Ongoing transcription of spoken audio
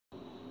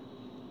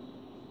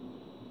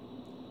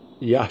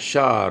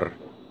Yashar,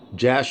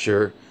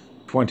 Jasher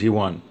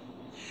 21.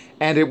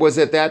 And it was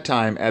at that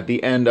time, at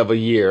the end of a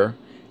year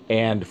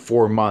and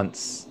 4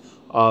 months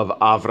of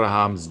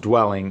Avraham's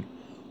dwelling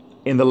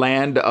in the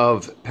land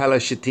of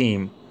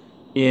Pelashittim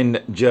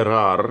in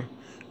Gerar,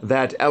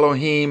 that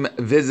Elohim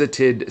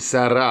visited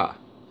Sarah,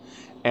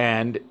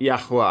 and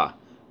Yahweh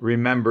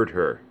remembered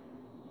her.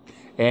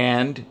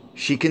 And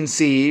she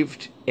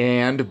conceived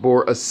and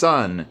bore a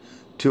son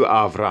to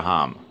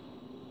Avraham.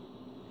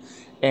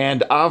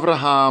 And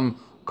Avraham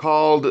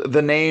called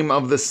the name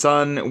of the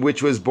son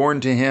which was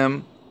born to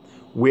him,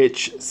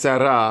 which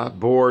Sarah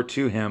bore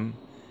to him,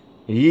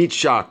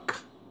 Yitzchak.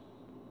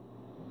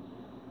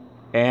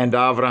 And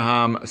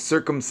Avraham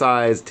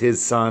circumcised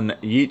his son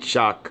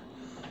Yitzchak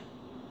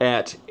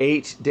at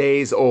 8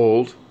 days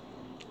old,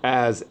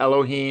 as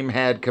Elohim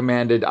had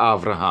commanded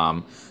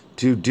Avraham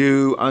to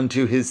do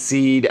unto his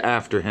seed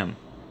after him.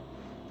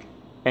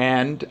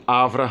 And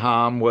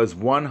Avraham was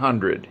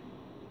 100,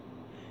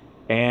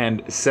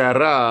 and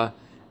Sarah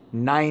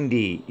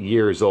 90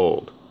 years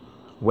old,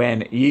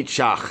 when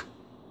Yitzchak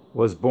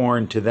was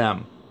born to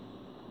them.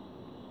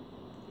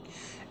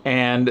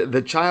 And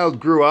the child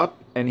grew up,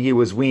 and he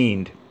was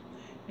weaned.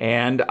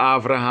 And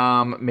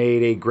Avraham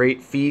made a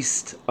great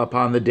feast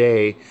upon the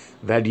day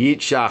that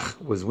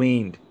Yitzchak was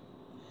weaned.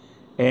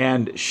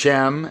 And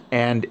Shem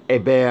and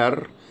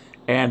Eber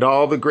and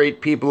all the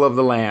great people of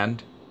the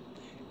land,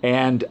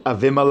 and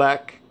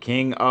Avimelech,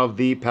 king of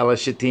the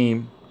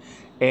Pelashittim,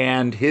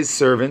 and his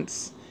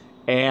servants,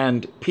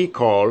 and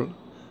Pikol,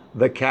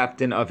 the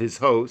captain of his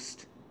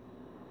host,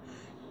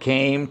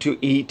 came to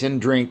eat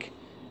and drink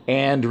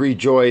and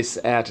rejoice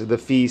at the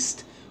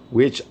feast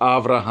which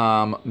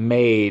Avraham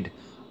made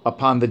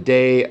upon the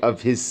day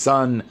of his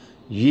son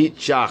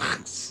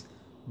Yitzchak's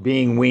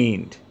being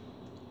weaned.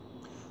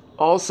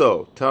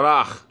 Also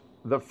Terach,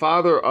 the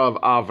father of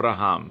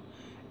Avraham,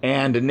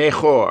 and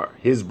Nechor,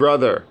 his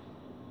brother,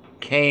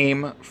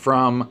 came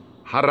from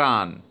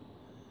Haran,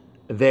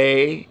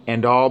 they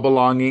and all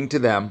belonging to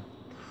them,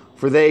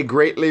 for they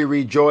greatly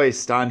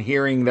rejoiced on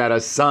hearing that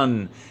a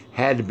son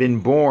had been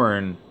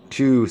born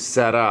to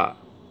Sarah.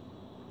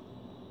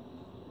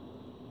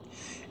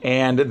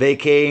 And they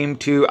came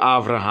to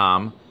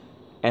Avraham,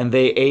 and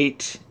they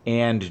ate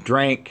and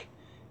drank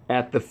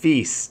at the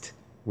feast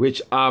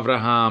which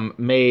Avraham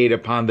made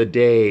upon the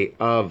day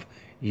of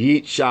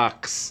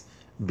Yitzchak's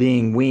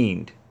being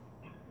weaned.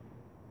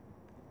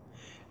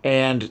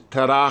 And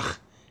Terach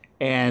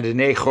and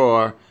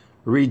Nechor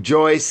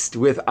rejoiced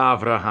with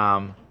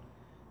Avraham,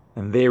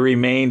 and they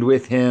remained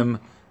with him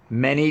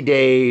many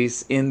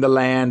days in the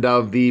land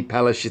of the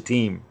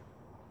Pelashittim.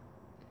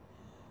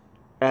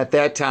 At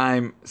that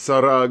time,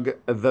 Sarug,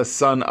 the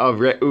son of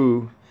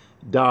Reu,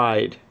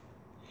 died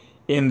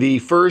in the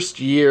first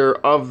year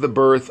of the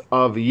birth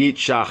of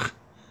Yitzchak,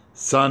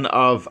 son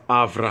of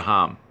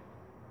Avraham.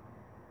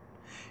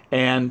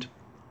 And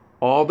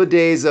all the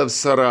days of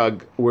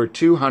Sarug were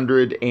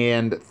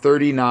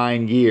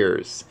 239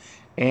 years,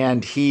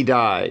 and he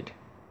died.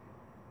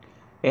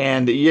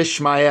 And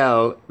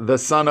Yishmael, the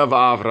son of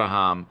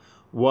Avraham,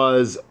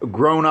 was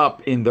grown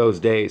up in those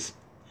days.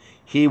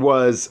 He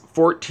was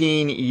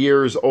 14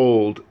 years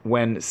old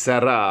when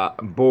Sarah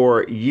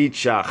bore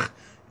Yitzchak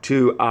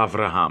to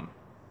Avraham.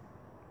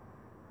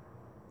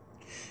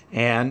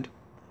 And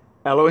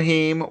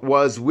Elohim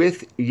was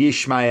with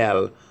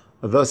Yishmael,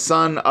 the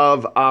son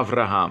of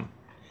Avraham,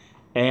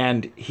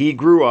 and he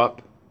grew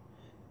up,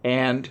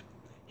 and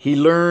he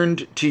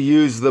learned to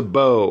use the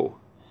bow,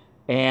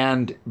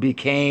 and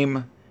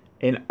became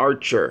an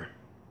archer.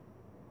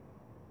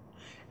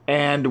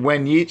 And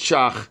when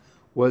Yitzchak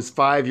was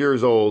 5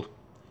 years old,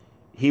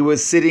 he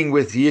was sitting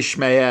with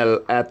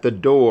Yishmael at the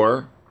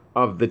door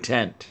of the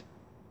tent.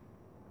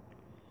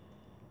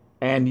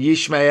 And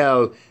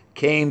Yishmael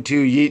came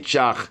to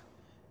Yitzchak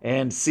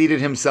and seated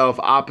himself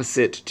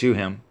opposite to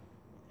him.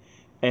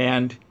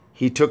 And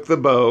he took the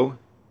bow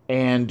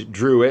and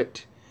drew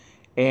it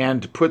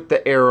and put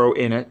the arrow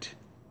in it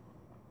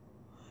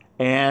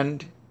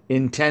and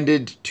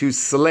intended to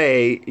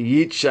slay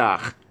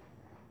Yitzchak.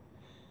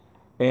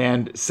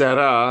 And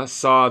Sarah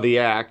saw the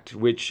act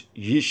which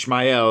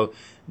Yishmael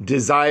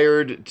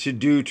desired to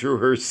do to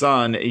her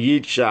son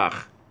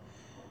Yitzchak,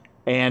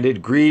 and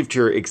it grieved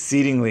her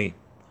exceedingly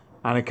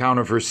on account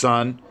of her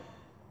son.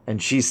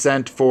 And she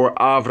sent for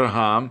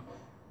Avraham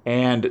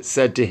and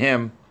said to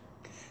him,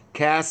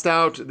 "Cast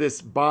out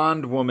this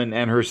bondwoman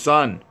and her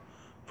son,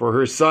 for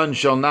her son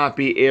shall not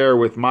be heir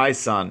with my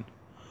son.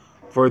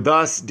 For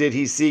thus did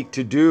he seek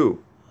to do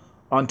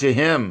unto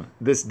him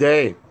this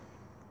day."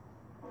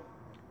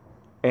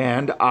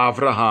 And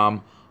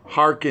Avraham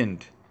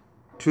hearkened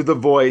to the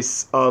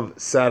voice of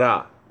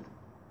Sarah.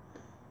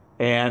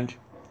 And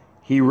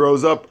he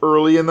rose up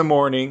early in the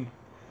morning,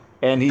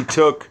 and he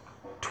took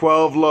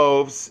 12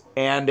 loaves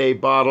and a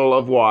bottle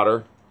of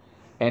water,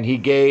 and he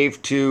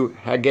gave to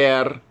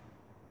Hagar,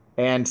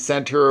 and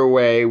sent her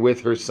away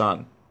with her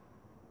son.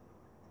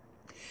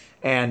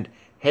 And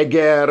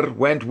Hagar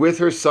went with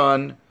her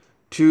son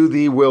to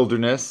the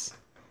wilderness,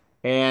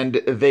 and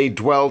they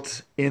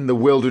dwelt in the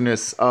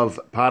wilderness of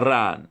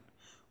Paran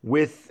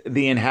with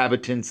the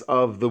inhabitants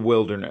of the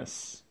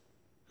wilderness.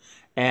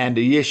 And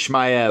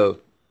Ishmael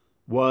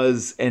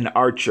was an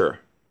archer,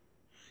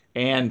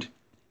 and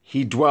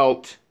he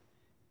dwelt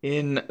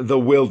in the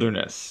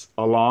wilderness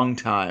a long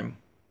time.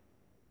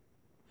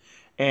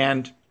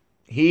 And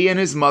he and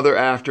his mother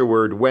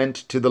afterward went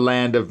to the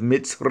land of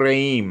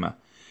Mitzrayim,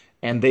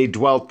 and they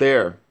dwelt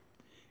there.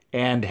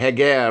 And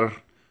Hagar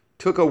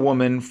took a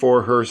woman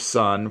for her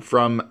son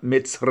from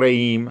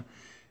Mitzrayim,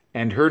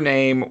 and her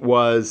name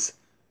was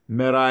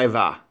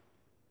Merivah.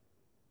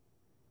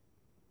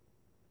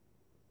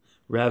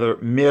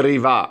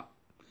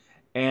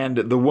 And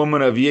the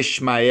woman of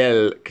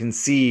Ishmael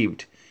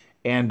conceived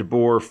and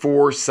bore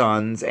 4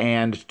 sons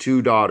and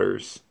 2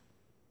 daughters.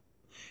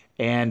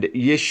 And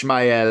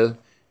Ishmael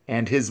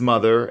and his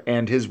mother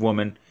and his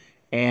woman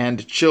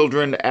and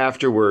children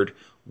afterward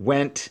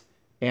went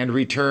and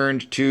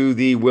returned to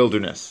the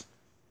wilderness.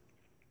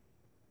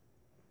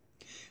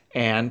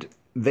 And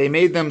they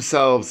made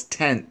themselves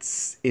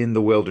tents in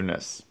the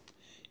wilderness,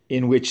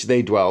 in which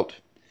they dwelt,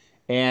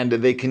 and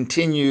they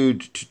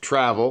continued to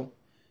travel,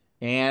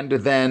 and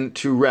then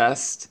to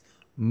rest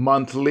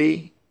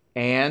monthly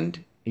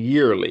and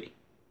yearly.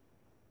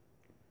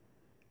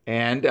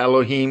 And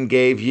Elohim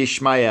gave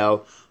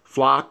Ishmael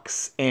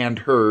flocks and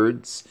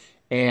herds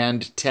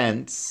and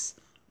tents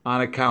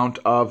on account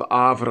of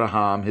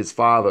Abraham his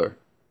father.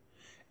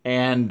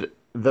 And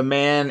the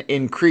man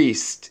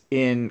increased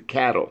in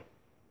cattle.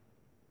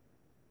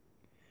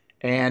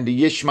 And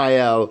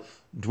Ishmael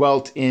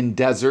dwelt in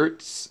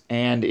deserts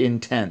and in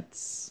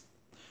tents,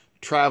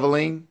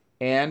 traveling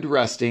and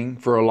resting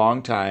for a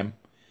long time,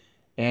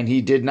 and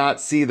he did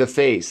not see the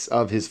face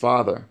of his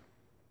father.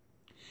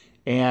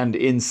 And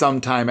in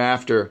some time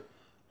after,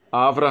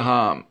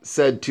 Abraham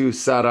said to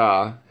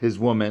Sarah, his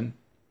woman,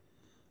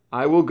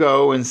 I will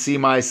go and see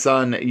my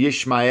son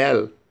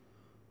Ishmael,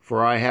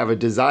 for I have a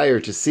desire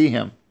to see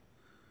him,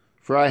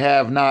 for I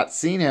have not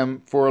seen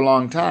him for a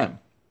long time.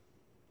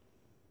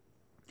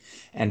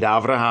 And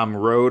Abraham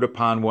rode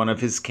upon one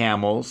of his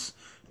camels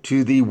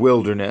to the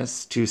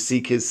wilderness to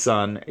seek his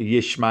son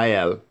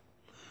Ishmael,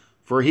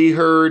 for he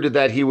heard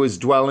that he was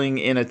dwelling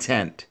in a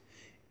tent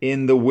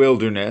in the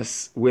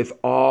wilderness with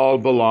all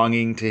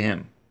belonging to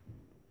him.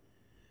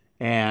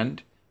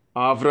 And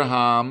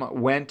Abraham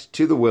went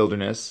to the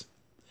wilderness,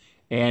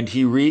 and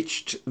he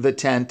reached the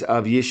tent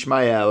of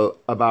Ishmael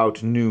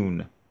about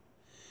noon.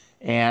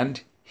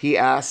 And he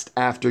asked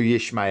after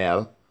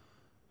Ishmael,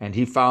 and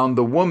he found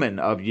the woman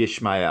of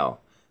Ishmael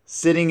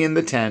sitting in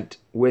the tent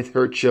with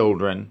her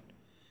children,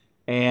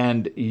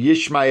 and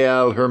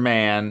Ishmael her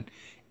man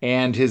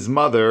and his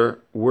mother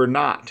were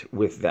not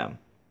with them.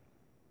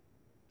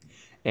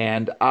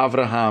 And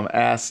Abraham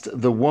asked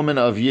the woman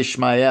of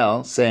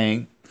Ishmael,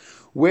 saying,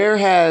 Where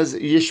has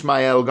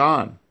Ishmael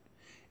gone?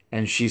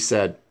 And she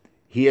said,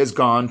 He has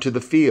gone to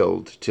the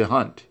field to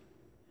hunt.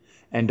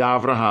 And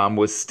Abraham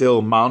was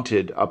still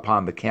mounted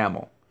upon the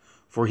camel,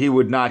 for he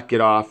would not get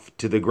off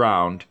to the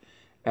ground,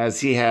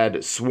 as he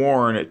had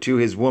sworn to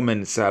his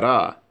woman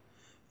Sarah,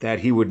 that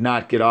he would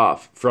not get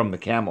off from the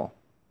camel.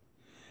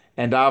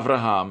 And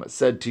Abraham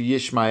said to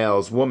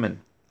Ishmael's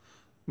woman,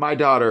 My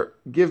daughter,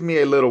 give me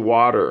a little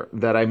water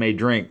that I may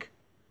drink,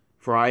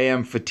 for I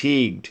am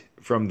fatigued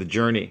from the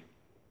journey.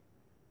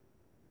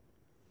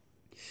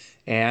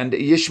 And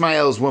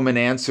Ishmael's woman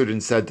answered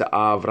and said to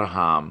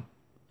Abraham,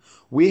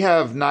 We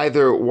have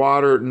neither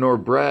water nor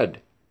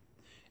bread.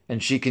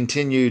 And she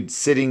continued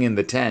sitting in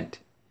the tent,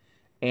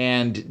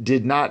 and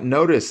did not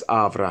notice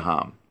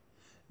Abraham,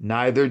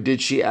 neither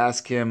did she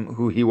ask him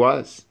who he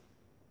was.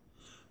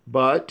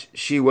 But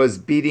she was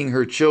beating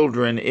her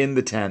children in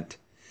the tent,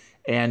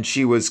 and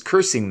she was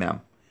cursing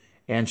them,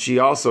 and she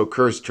also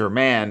cursed her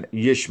man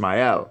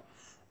Ishmael,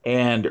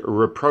 and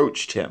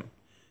reproached him.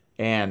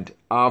 And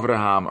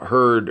Abraham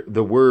heard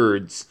the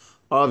words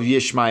of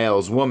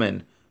Ishmael's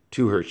woman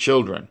to her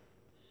children,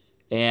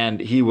 and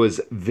he was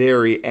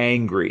very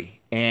angry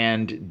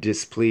and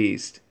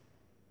displeased.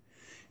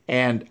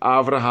 And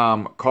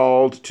Abraham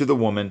called to the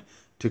woman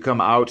to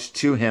come out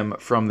to him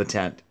from the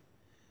tent.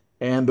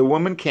 And the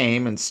woman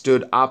came and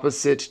stood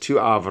opposite to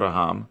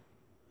Abraham,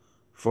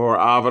 for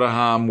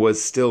Abraham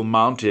was still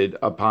mounted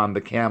upon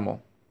the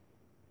camel.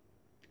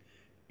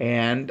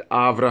 And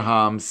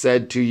Abraham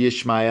said to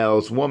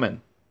Ishmael's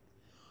woman,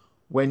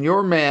 When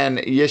your man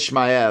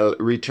Ishmael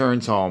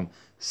returns home,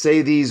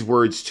 say these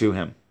words to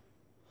him.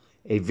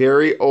 A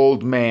very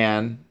old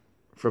man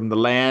from the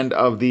land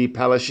of the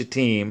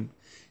Pelishtim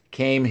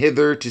came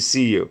hither to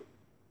see you.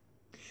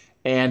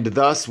 And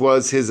thus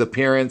was his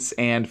appearance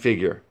and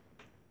figure.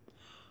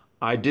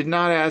 I did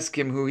not ask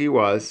him who he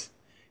was,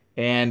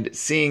 and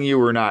seeing you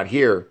were not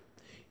here,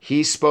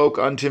 he spoke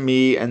unto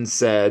me and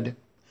said,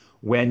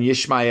 When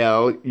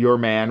Ishmael your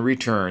man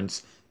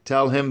returns,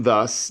 tell him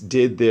thus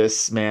did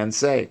this man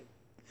say,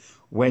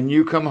 When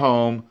you come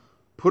home,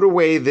 put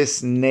away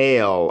this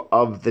nail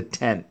of the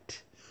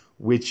tent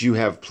which you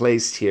have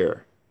placed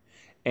here,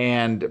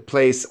 and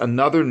place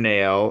another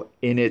nail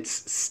in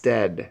its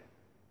stead.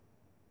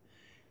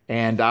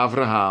 And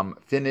Avraham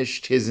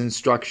finished his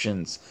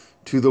instructions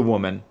to the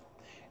woman,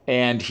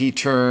 and he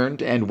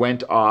turned and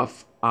went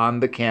off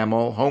on the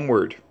camel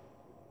homeward.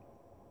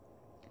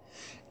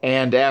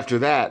 And after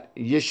that,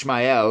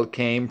 Ishmael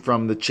came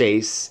from the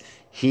chase,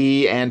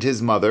 he and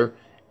his mother,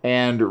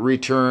 and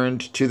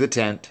returned to the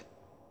tent.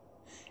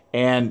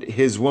 And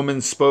his woman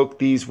spoke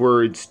these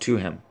words to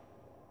him.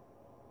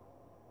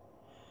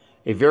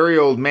 A very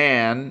old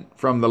man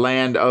from the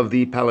land of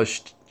the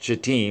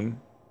Pelishtim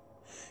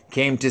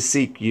came to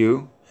seek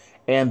you,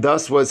 and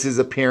thus was his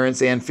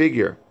appearance and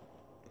figure.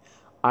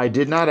 I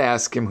did not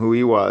ask him who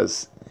he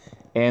was,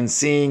 and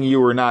seeing you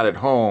were not at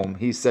home,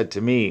 he said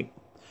to me,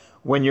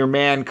 when your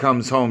man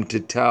comes home,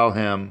 tell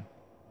him,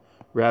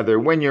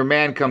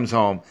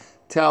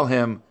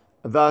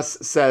 thus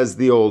says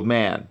the old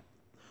man,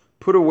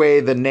 put away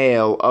the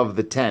nail of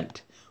the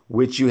tent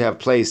which you have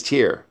placed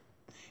here,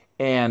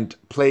 and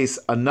place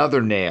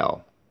another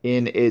nail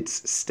in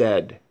its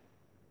stead.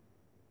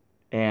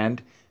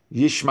 And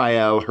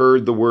Ishmael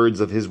heard the words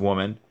of his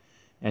woman,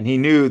 and he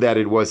knew that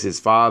it was his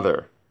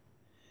father,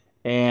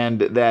 and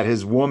that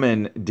his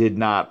woman did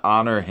not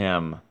honor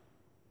him.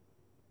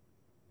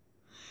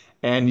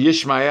 And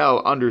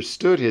Ishmael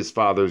understood his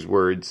father's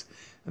words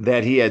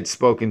that he had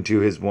spoken to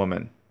his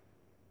woman.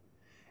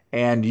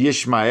 And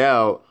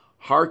Ishmael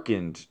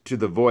hearkened to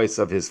the voice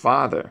of his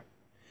father.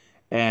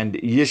 And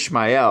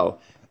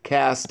Ishmael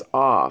cast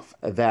off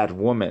that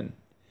woman,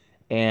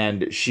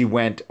 and she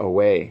went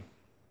away.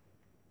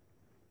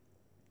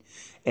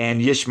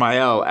 And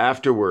Ishmael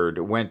afterward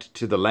went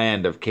to the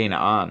land of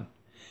Canaan,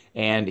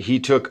 and he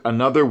took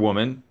another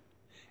woman,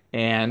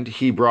 and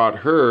he brought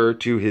her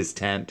to his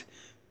tent,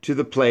 to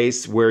the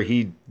place where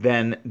he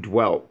then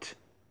dwelt.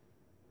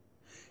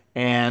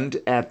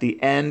 And at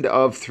the end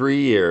of 3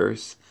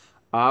 years,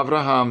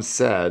 Avraham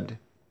said,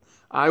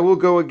 I will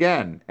go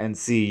again and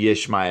see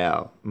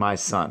Ishmael, my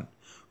son,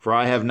 for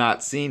I have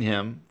not seen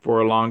him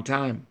for a long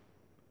time.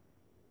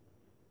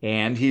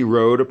 And he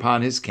rode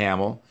upon his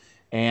camel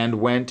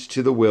and went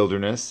to the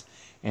wilderness,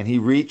 and he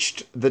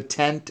reached the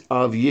tent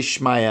of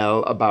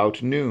Ishmael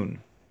about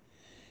noon.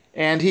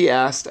 And he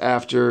asked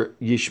after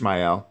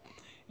Ishmael,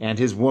 and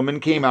his woman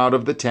came out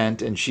of the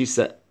tent, and she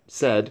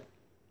said,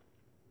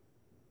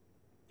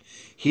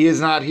 he is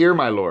not here,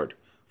 my lord,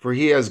 for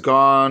he has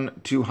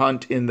gone to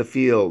hunt in the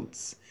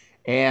fields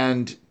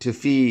and to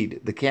feed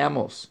the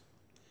camels.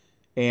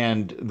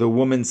 And the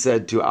woman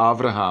said to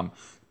Avraham,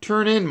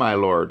 turn in, my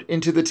lord,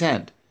 into the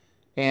tent,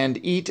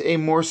 and eat a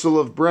morsel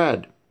of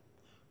bread,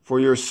 for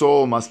your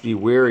soul must be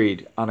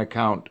wearied on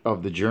account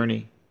of the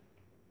journey.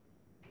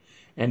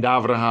 And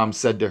Avraham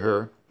said to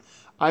her,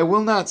 I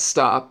will not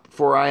stop,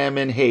 for I am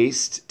in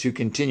haste to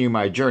continue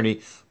my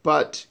journey,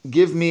 but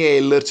give me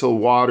a little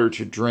water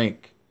to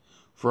drink,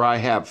 for I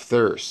have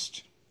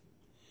thirst.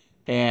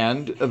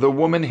 And the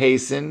woman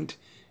hastened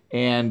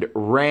and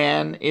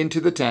ran into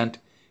the tent,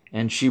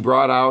 and she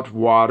brought out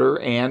water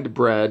and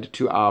bread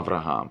to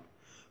Avraham,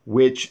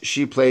 which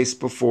she placed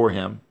before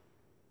him.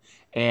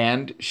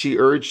 And she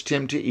urged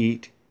him to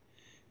eat,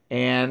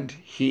 and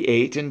he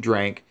ate and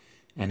drank,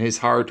 and his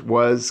heart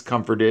was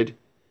comforted,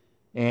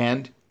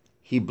 and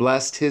he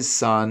blessed his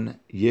son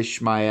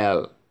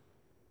Ishmael.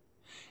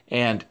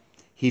 And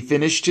he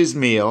finished his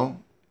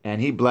meal,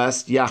 and he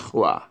blessed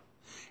Yahuwah.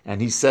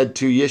 And he said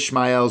to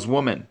Ishmael's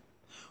woman,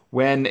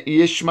 when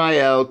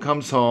Ishmael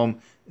comes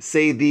home,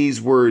 say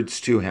these words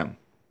to him.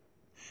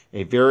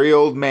 A very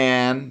old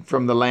man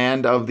from the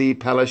land of the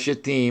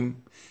Pelishtim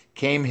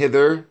came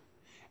hither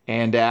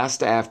and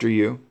asked after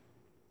you,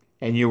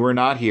 and you were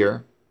not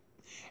here.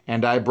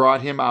 And I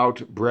brought him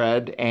out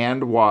bread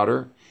and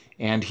water,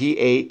 and he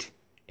ate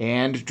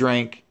and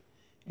drank,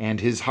 and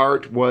his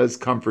heart was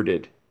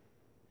comforted.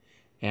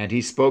 And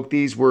he spoke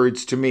these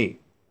words to me.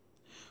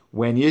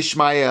 When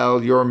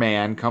Ishmael your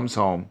man comes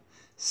home,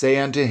 say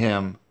unto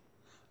him,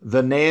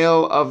 the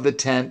nail of the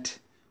tent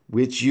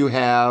which you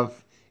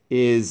have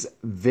is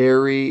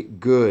very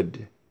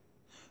good.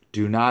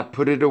 Do not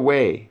put it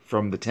away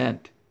from the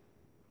tent.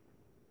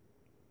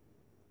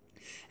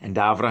 And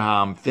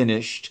Avraham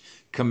finished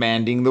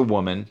commanding the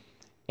woman,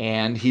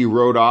 and he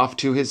rode off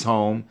to his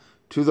home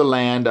to the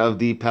land of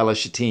the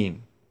Pelishtim.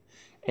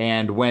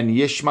 And when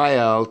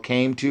Ishmael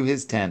came to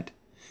his tent,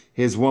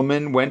 his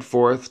woman went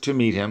forth to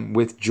meet him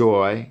with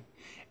joy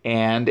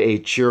and a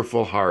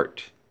cheerful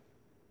heart.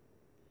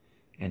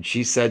 And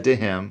she said to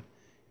him,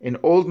 an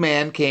old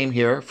man came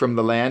here from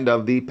the land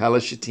of the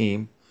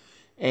Pelishtim,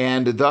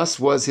 and thus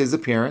was his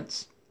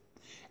appearance.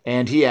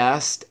 And he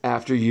asked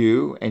after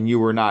you, and you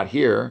were not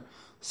here,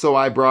 so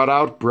I brought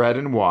out bread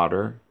and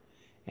water,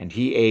 and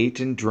he ate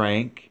and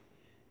drank,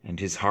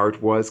 and his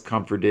heart was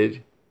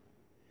comforted.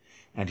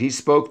 And he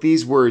spoke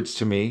these words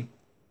to me.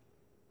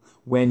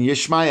 When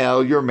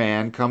Ishmael your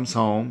man comes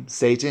home,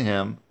 say to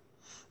him,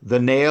 the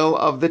nail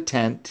of the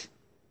tent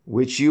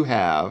which you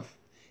have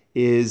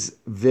is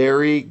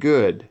very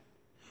good.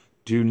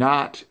 Do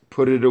not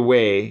put it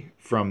away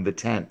from the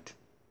tent.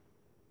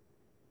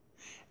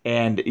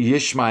 And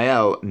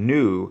Ishmael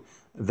knew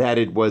that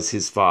it was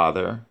his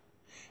father,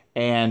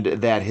 and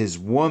that his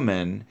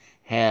woman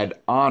had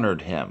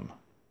honored him.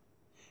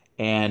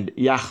 And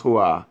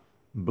Yahuwah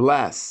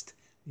blessed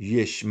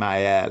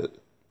Yishmael.